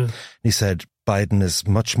Trump? He said, Biden is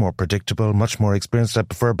much more predictable, much more experienced. I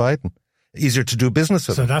prefer Biden. Easier to do business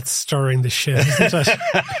with. So that's stirring the shit, isn't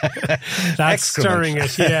it? That's stirring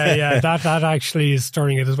it. Yeah. That actually is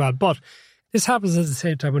stirring it as well. But this happens at the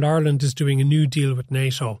same time when Ireland is doing a new deal with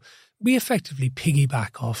NATO. We effectively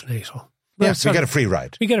piggyback off NATO. Yes, we get a free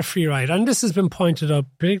ride. We get a free ride. And this has been pointed out,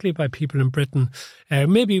 particularly by people in Britain,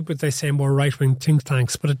 maybe what they say more right-wing think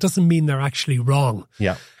tanks, but it doesn't mean they're actually wrong.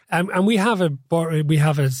 Yeah. And we have a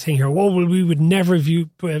thing here. Oh, well, we would never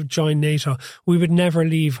join NATO. We would never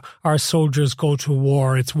leave our soldiers go to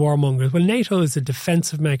war. It's warmongers. Well, NATO is a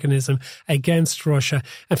defensive mechanism against Russia.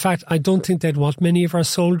 In fact, I don't think they'd want many of our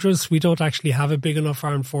soldiers. We don't actually have a big enough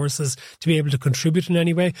armed forces to be able to contribute in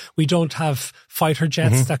any way. We don't have fighter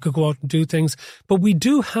jets that could go out and do things. But we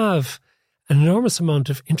do have an enormous amount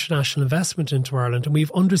of international investment into Ireland, and we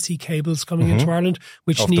have undersea cables coming into Ireland,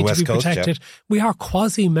 which need to be protected. We are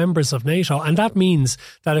quasi-members of NATO, and that means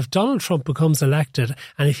that if Donald Trump becomes elected,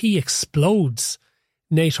 and if he explodes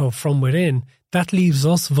NATO from within, that leaves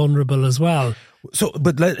us vulnerable as well. So,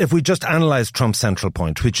 but if we just analyse Trump's central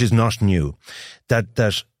point, which is not new,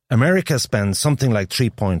 that America spends something like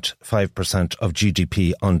 3.5% of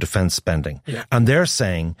GDP on defence spending. Yeah. And they're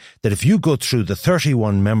saying that if you go through the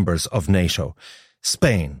 31 members of NATO,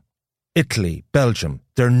 Spain, Italy, Belgium,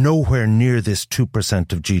 they're nowhere near this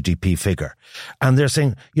 2% of GDP figure. And they're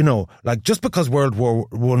saying, like just because World War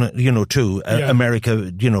I, II,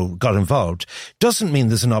 America, got involved, doesn't mean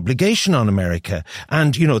there's an obligation on America.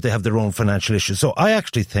 And, they have their own financial issues. So I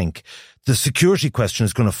actually think the security question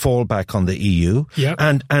is going to fall back on the EU,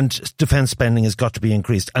 and defence spending has got to be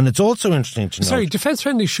increased. And it's also interesting to note... defence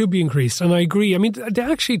spending should be increased, and I agree. I mean,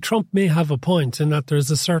 actually, Trump may have a point in that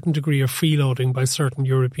there's a certain degree of freeloading by certain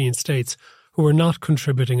European states who are not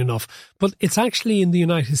contributing enough. But it's actually in the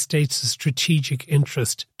United States' strategic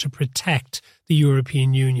interest to protect the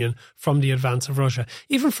European Union from the advance of Russia,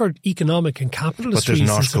 even for economic and capitalist reasons.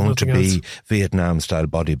 But there's not going to be Vietnam-style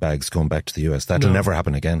body bags going back to the US. That'll never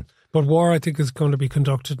happen again. But war, I think, is going to be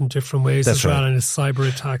conducted in different ways as well, and it's cyber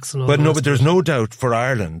attacks and all that. But there's no doubt for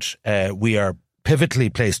Ireland, we are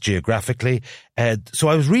pivotally placed geographically. So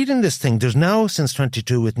I was reading this thing. There's now, since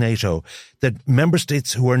 22 with NATO, that member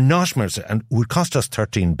states who are not members, and would cost us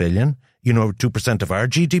 13 billion, 2% of our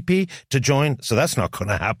GDP to join. So that's not going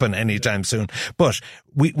to happen anytime soon. But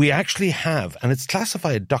we actually have, and it's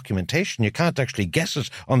classified documentation, you can't actually get it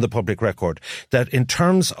on the public record, that in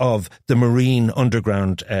terms of the marine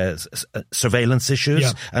underground surveillance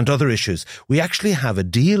issues and other issues, we actually have a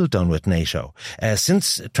deal done with NATO.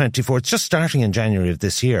 Since 24, it's just starting in January of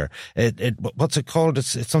this year. What's it called?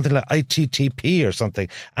 It's something like ITTP or something.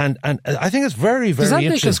 And I think it's very, very interesting. Does that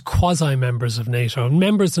make us quasi-members of NATO?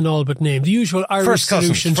 Members and all but name. The usual Irish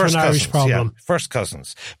solution to an Irish problem. Yeah, first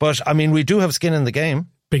cousins. But, I mean, we do have skin in the game.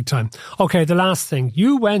 Big time. Okay, the last thing.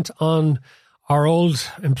 You went on our old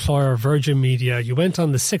employer, Virgin Media. You went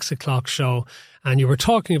on the 6 o'clock show and you were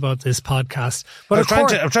talking about this podcast. But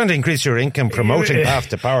I'm trying to increase your income promoting Path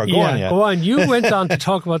to Power. Go on. You went on to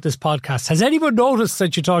talk about this podcast. Has anyone noticed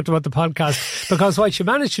that you talked about the podcast? Because what you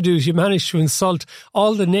managed to do is you managed to insult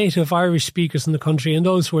all the native Irish speakers in the country and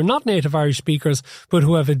those who are not native Irish speakers, but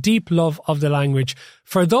who have a deep love of the language.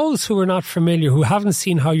 For those who are not familiar, who haven't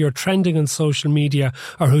seen how you're trending on social media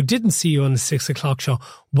or who didn't see you on the 6 o'clock show,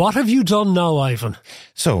 what have you done now, Ivan?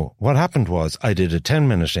 So what happened was I did a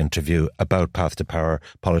 10-minute interview about Path to Power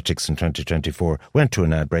politics in 2024, went to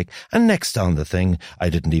an ad break, and next on the thing, I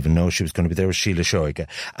didn't even know she was going to be there, was Sheila Shoiga.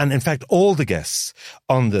 And in fact, all the guests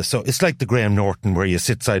on so it's like the Graham Norton where you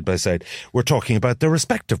sit side by side. We're talking about their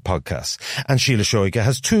respective podcasts. And Sheila Shoiga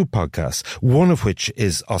has 2 podcasts, one of which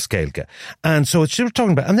is Oscailga. And so she was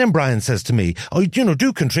talking about, and then Brian says to me,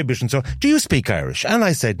 do contribute and so, do you speak Irish? And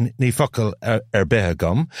I said, Ní focal beha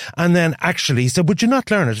gum. And then actually he said, would you not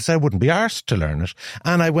learn it? I said, I wouldn't be arsed to learn it.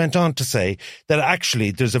 And I went on to say that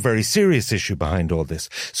actually there's a very serious issue behind all this.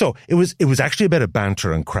 So it was actually a bit of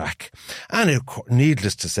banter and crack. And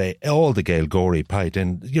needless to say, all the Gael Gorey pied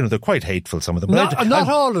in, they're quite hateful, some of them. Not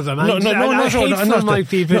all of them. Hateful might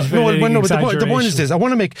be the point is this, I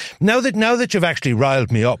want to make, now that you've actually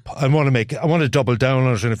riled me up, I want to double down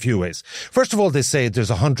on it in a few ways. First of all, they say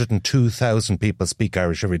there's 102,000 people speak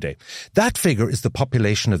Irish every day. That figure is the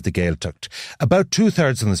population of the Gaeltacht. About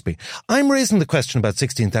 2/3 of them speak. I'm raising the question about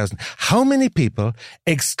 16,000. How many people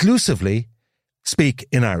exclusively speak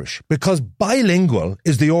in Irish? Because bilingual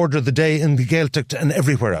is the order of the day in the Gaeltacht and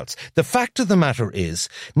everywhere else. The fact of the matter is,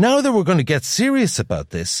 now that we're going to get serious about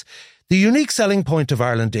this, the unique selling point of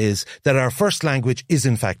Ireland is that our first language is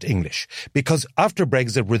in fact English. Because after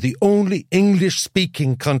Brexit, we're the only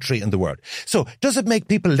English-speaking country in the world. So does it make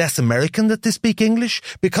people less American that they speak English?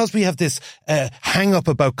 Because we have this hang-up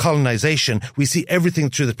about colonization, we see everything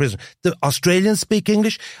through the prism. The Australians speak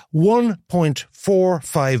English.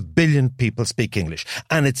 1.45 billion people speak English.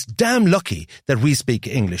 And it's damn lucky that we speak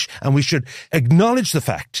English. And we should acknowledge the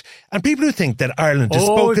fact. And people who think that Ireland is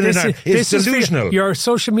spoken in Ireland is delusional. Your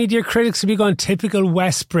social media critics will be going, typical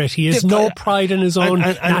West Brit. He has no pride in his own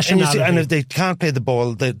nationality. And if they can't play the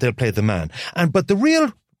ball, they'll play the man. But the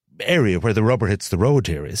real area where the rubber hits the road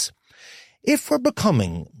here is, if we're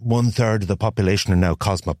becoming 1/3 of the population are now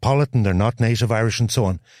cosmopolitan, they're not native Irish and so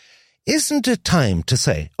on, isn't it time to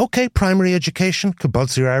say, okay, primary education,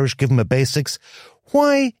 compulsory Irish, give them a basics.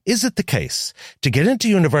 Why is it the case to get into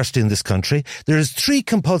university in this country, there is 3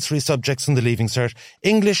 compulsory subjects in the Leaving Cert,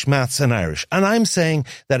 English, Maths and Irish. And I'm saying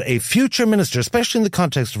that a future minister, especially in the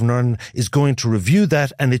context of Northern, is going to review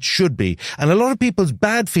that, and it should be. And a lot of people's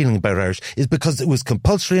bad feeling about Irish is because it was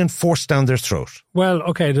compulsory and forced down their throat. Well,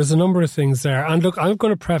 okay, there's a number of things there. And look, I'm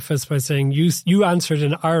going to preface by saying you answered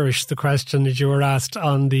in Irish the question that you were asked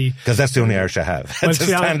on the... Because that's the only Irish I have. It's a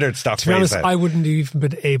standard stock phrase. To be honest, I wouldn't have even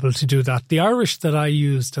been able to do that. The Irish that I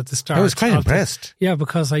used at the start. I was quite impressed. Yeah,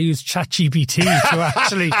 because I used ChatGPT to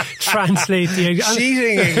actually translate the...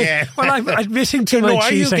 Cheating again. Well, I'm admitting to my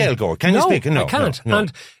cheating. Are you Gaeilgeoir? Can you speak? No, I can't. No.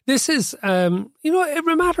 And this is, a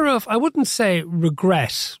matter of, I wouldn't say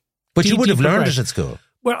regret. But you would have learned it at school.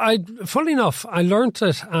 Well, funnily enough, I learnt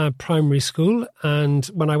it at primary school, and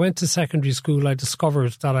when I went to secondary school, I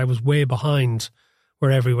discovered that I was way behind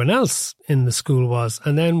where everyone else in the school was.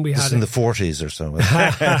 And then we had... in the 40s or so.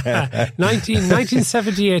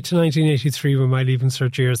 1978 to 1983 were my Leaving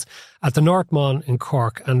Cert years at the Northmon in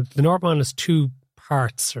Cork. And the Northmon is 2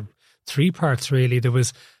 parts, or 3 parts really. There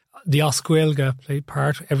was the Oscuelga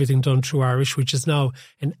part, everything done through Irish, which is now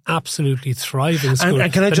an absolutely thriving school.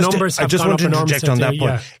 And can I just want to interject on that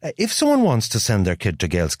point. Yeah. If someone wants to send their kid to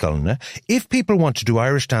Gaelscoilne, if people want to do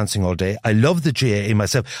Irish dancing all day, I love the GAA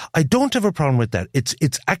myself. I don't have a problem with that.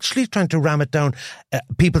 It's actually trying to ram it down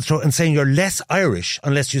people's throat and saying you're less Irish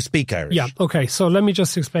unless you speak Irish. Yeah, okay. So let me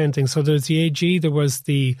just explain things. So there's the AG, there was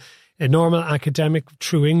the a normal academic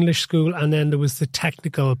true English school, and then there was the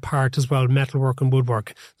technical part as well, metalwork and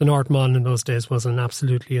woodwork. The Northmon in those days was an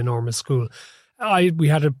absolutely enormous school. We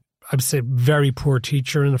had I would say, very poor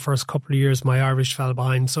teacher in the first couple of years. My Irish fell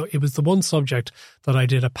behind. So it was the one subject that I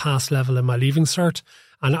did a pass level in my Leaving Cert.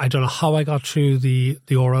 And I don't know how I got through the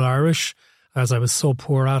oral Irish, as I was so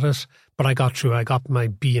poor at it. But I got through. I got my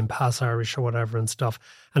B in pass Irish or whatever and stuff.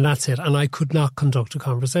 And that's it. And I could not conduct a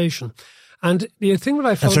conversation. And the thing that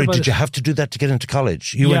I found did you have to do that to get into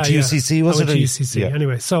college? You went to UCC, was it? I went to UCC. Yeah.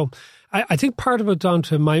 Anyway, so I think part of it down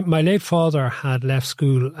to my late father had left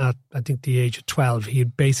school at, I think, the age of 12. He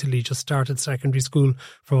had basically just started secondary school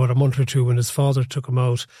for about a month or two when his father took him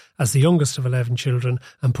out as the youngest of 11 children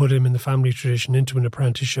and put him in the family tradition into an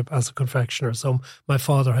apprenticeship as a confectioner. So my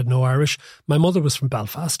father had no Irish. My mother was from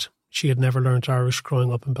Belfast. She had never learned Irish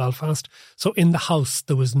growing up in Belfast. So in the house,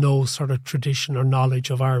 there was no sort of tradition or knowledge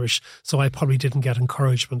of Irish. So I probably didn't get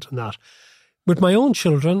encouragement in that. With my own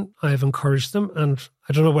children, I have encouraged them. And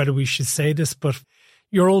I don't know whether we should say this, but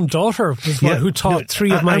your own daughter was one who taught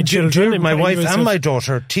 3 of my children. My wife and my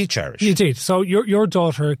daughter teach Irish. You did. So your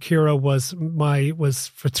daughter, Ciara, was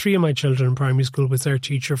for 3 of my children in primary school, was their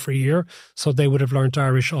teacher for a year. So they would have learnt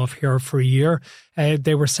Irish off her for a year.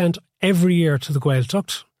 They were sent every year to the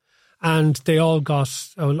Gaeltacht. And they all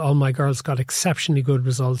my girls got exceptionally good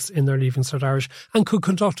results in their Leaving Cert Irish and could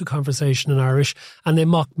conduct a conversation in Irish. And they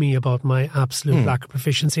mocked me about my absolute lack of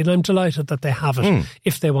proficiency. And I'm delighted that they have it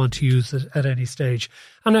if they want to use it at any stage.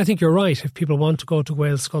 And I think you're right. If people want to go to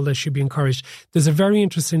Gaelscoil, they should be encouraged. There's a very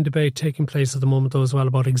interesting debate taking place at the moment, though, as well,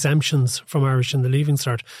 about exemptions from Irish in the Leaving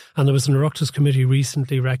Cert. And there was an Oireachtas committee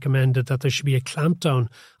recently recommended that there should be a clampdown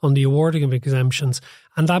on the awarding of exemptions.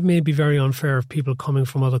 And that may be very unfair of people coming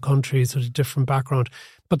from other countries with a different background.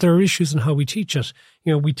 But there are issues in how we teach it.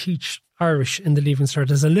 You know, we teach Irish in the Leaving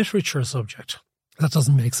Cert as a literature subject. That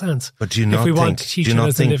doesn't make sense. But do you not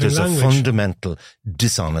think there's a fundamental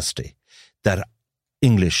dishonesty that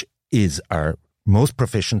English is our most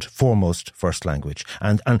proficient, foremost first language?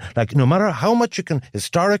 And like, no matter how much you can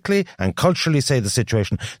historically and culturally say the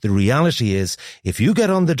situation, the reality is, if you get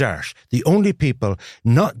on the dart, the only people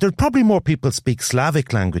there'll probably more people speak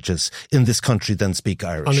Slavic languages in this country than speak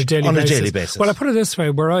Irish on a daily basis. Well, I put it this way,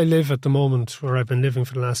 where I live at the moment, where I've been living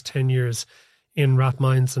for the last 10 years in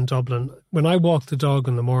Rathmines in Dublin, when I walk the dog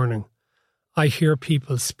in the morning, I hear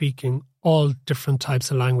people speaking all different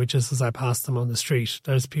types of languages as I pass them on the street.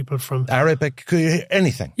 There's people from Arabic,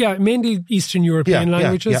 anything. Yeah, mainly Eastern European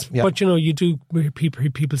languages. Yeah. But, you do hear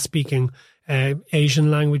people speaking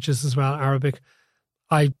Asian languages as well, Arabic.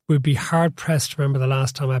 I would be hard-pressed to remember the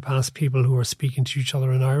last time I passed people who were speaking to each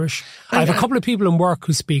other in Irish. I have a couple of people in work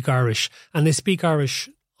who speak Irish, and they speak Irish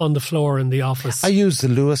on the floor in the office. I use the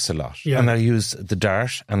Lewis a lot, and I use the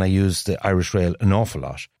Dart, and I use the Irish Rail an awful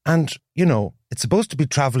lot. And, it's supposed to be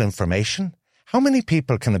travel information. How many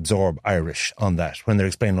people can absorb Irish on that when they're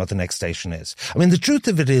explaining what the next station is? I mean, the truth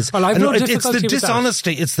of it is, it's the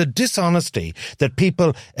dishonesty. It's the dishonesty that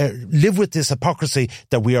people live with this hypocrisy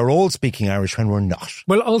that we are all speaking Irish when we're not.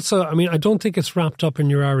 Well, also, I mean, I don't think it's wrapped up in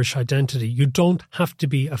your Irish identity. You don't have to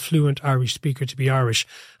be a fluent Irish speaker to be Irish.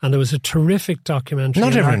 And there was a terrific documentary.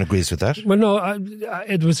 Not everyone agrees with that. Well, no,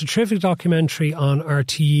 it was a terrific documentary on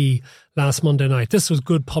RTE last Monday night. This was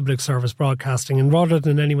good public service broadcasting, and rather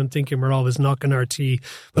than anyone thinking we're always knocking RTE,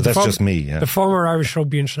 but that's just me. Yeah. The former Irish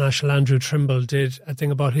Rugby International Andrew Trimble did a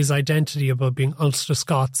thing about his identity, about being Ulster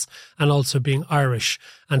Scots and also being Irish,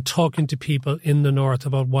 and talking to people in the north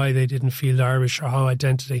about why they didn't feel Irish or how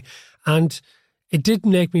identity. And it did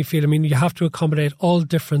make me feel, I mean, you have to accommodate all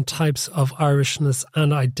different types of Irishness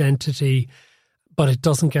and identity. but it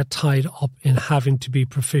doesn't get tied up in having to be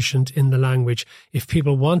proficient in the language. If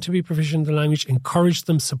people want to be proficient in the language, encourage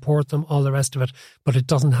them, support them, all the rest of it, but it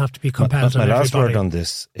doesn't have to be competitive. My last word on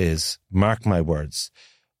this is, mark my words,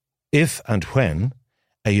 if and when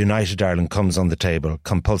a United Ireland comes on the table,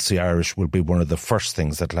 compulsory Irish will be one of the first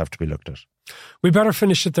things that will have to be looked at. We better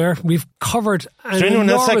finish it there. We've covered an Is anyone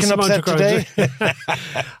else enormous second amount of upset today?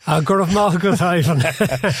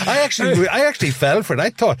 I actually fell for it. I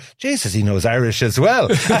thought, Jesus, he knows Irish as well.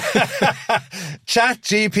 Chat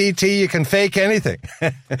GPT, you can fake anything.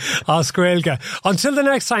 Oscar Elga. Until the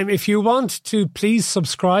next time, if you want to, please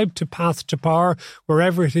subscribe to Path to Power,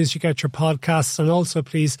 wherever it is you get your podcasts, and also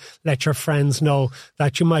please let your friends know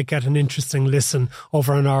that you might get an interesting listen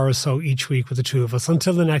over an hour or so each week with the two of us.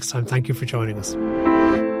 Until the next time, thank you for joining us.